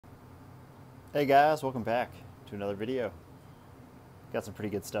Hey guys, welcome back to another video. Got some pretty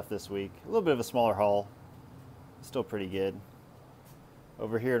good stuff this week. A little bit of a smaller haul, still pretty good.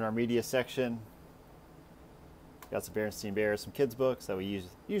 Over here in our media section, got some Berenstain Bears, some kids books that we use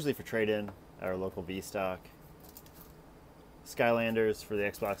usually for trade-in at our local V-Stock. Skylanders for the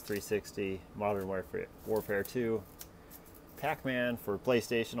Xbox 360, Modern Warfare 2, Pac-Man for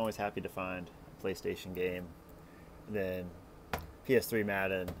PlayStation, always happy to find a PlayStation game. And then PS3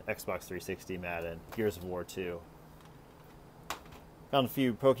 Madden, Xbox 360 Madden, Gears of War 2. Found a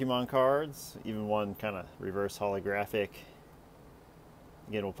few Pokemon cards, even one kind of reverse holographic.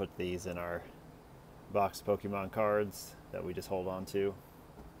 Again, we'll put these in our box of Pokemon cards that we just hold on to.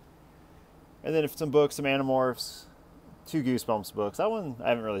 And then some books, some Animorphs, 2 Goosebumps books. That one I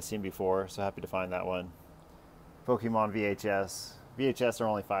haven't really seen before, so happy to find that one. Pokemon VHS. VHS are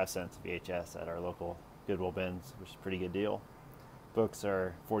only 5 cents VHS at our local Goodwill bins, which is a pretty good deal. Books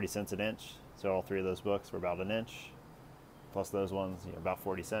are 40 cents an inch, so all 3 of those books were about an inch, plus those ones, about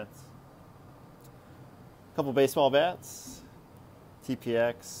 40 cents. A couple baseball bats,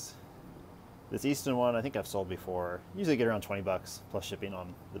 TPX. This Easton one I think I've sold before. Usually get around 20 bucks plus shipping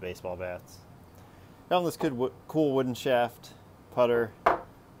on the baseball bats. Found this cool wooden shaft putter.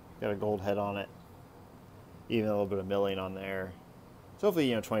 Got a gold head on it. Even a little bit of milling on there. So hopefully,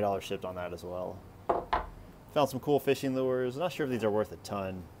 $20 shipped on that as well. Found some cool fishing lures. Not sure if these are worth a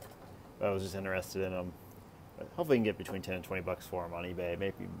ton, but I was just interested in them. But hopefully, you can get between 10 and 20 bucks for them on eBay,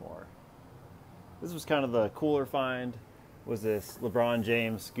 maybe more. This was kind of the cooler find. Was this LeBron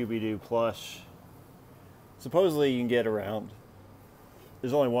James Scooby-Doo plush? Supposedly, you can get around.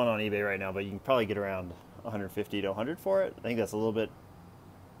 There's only one on eBay right now, but you can probably get around 150 to 100 for it. I think that's a little bit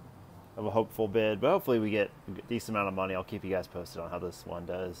of a hopeful bid, but hopefully we get a decent amount of money. I'll keep you guys posted on how this one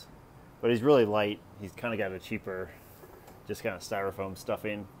does. But he's really light. He's kind of got a cheaper, just kind of styrofoam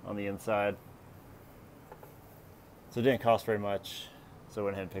stuffing on the inside. So it didn't cost very much, so I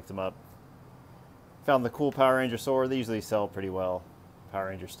went ahead and picked him up. Found the cool Power Ranger sword. They usually sell pretty well, Power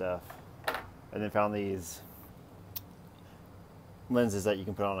Ranger stuff. And then found these lenses that you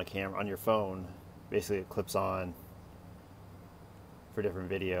can put on a camera, on your phone. Basically it clips on for different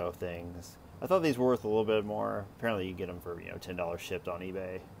video things. I thought these were worth a little bit more. Apparently you get them for $10 shipped on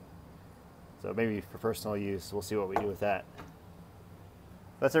eBay. So maybe for personal use, we'll see what we do with that.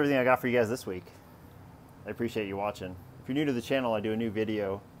 That's everything I got for you guys this week. I appreciate you watching. If you're new to the channel, I do a new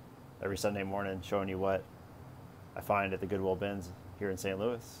video every Sunday morning showing you what I find at the Goodwill bins here in St.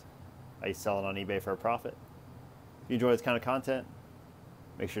 Louis. I sell it on eBay for a profit. If you enjoy this kind of content,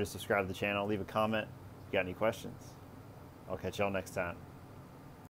 make sure to subscribe to the channel, leave a comment if you got any questions. I'll catch y'all next time.